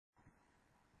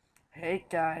Hey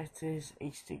guys, this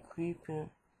is HD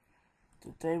Creeper.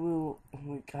 Today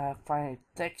we gotta find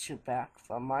a texture pack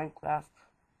for Minecraft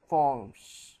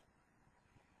forms.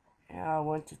 And I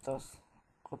went to go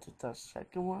to the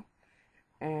second one,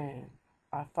 and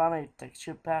I found a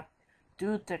texture pack,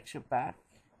 two texture pack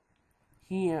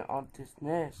here on this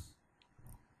list.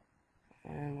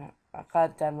 And I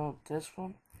gotta download this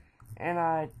one, and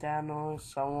I downloaded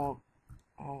some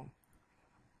I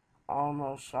don't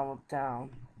know, some down.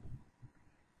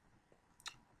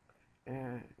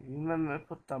 And you remember I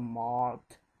put the mod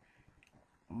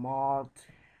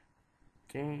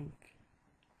thing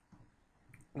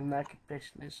in like a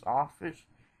business office.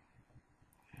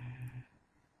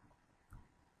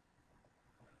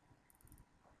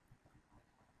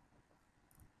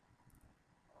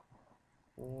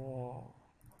 Whoa,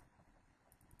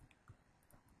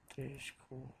 this is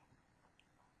cool.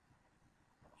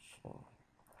 So,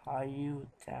 how you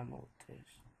download this?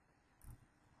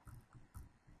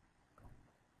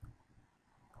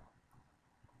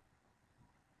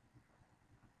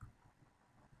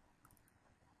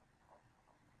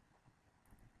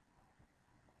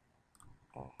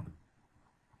 Oh,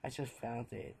 I just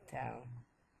found it.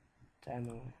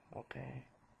 Download. Okay.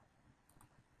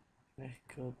 Let's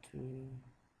go to.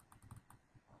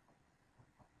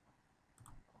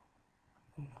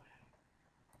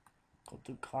 Go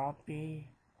to copy.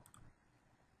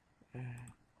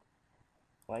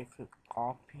 Like a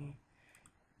copy.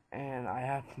 And I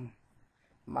have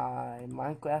my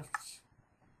Minecraft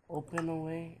open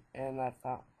away, and I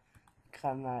found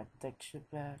kinda texture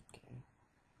pack,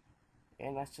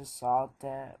 and I just saw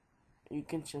that you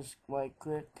can just right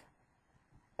click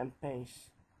and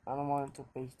paste. I don't want to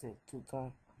paste it 2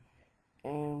 times.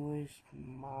 And with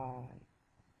my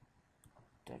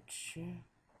texture,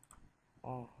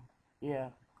 oh yeah,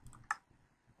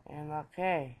 and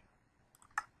okay,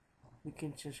 we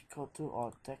can just go to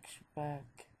our texture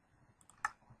pack,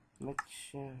 make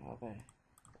sure, okay,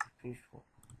 peaceful.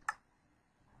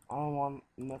 I don't want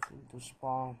nothing to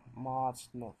spawn, mods,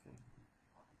 nothing.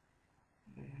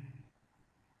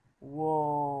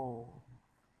 Whoa,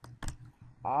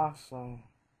 awesome.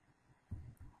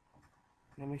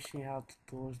 Let me see how the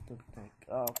doors look like.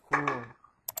 Oh, cool.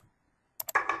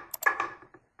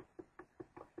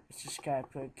 It's just gotta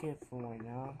play careful right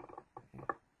now.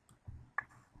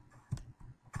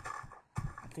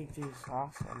 I think this is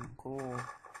awesome, cool.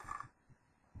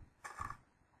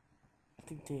 I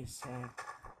think this is sand.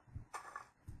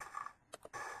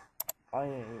 Oh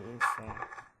yeah, it is sand.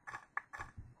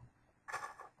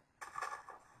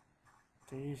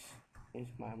 This is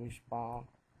my respawn.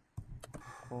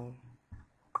 Cool.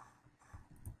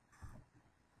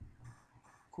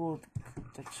 Cool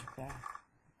texture pack.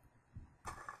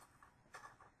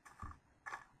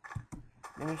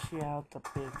 Let me see how the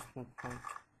pigs look like.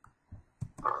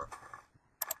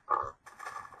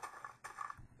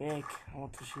 Big, I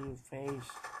want to see your face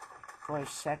for a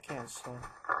second, so.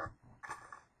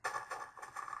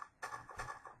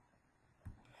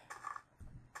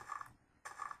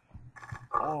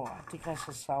 Oh, I think I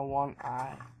just saw one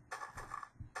eye.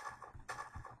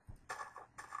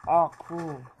 Oh,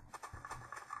 cool.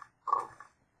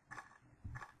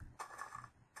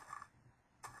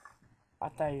 I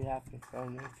thought you had a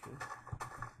friend with you.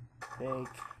 Big.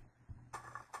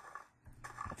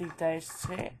 I think that is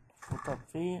it for the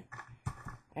video.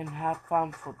 And have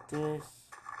fun for this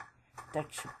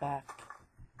texture pack.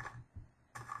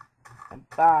 And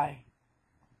bye.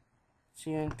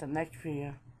 See you in the next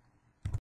video.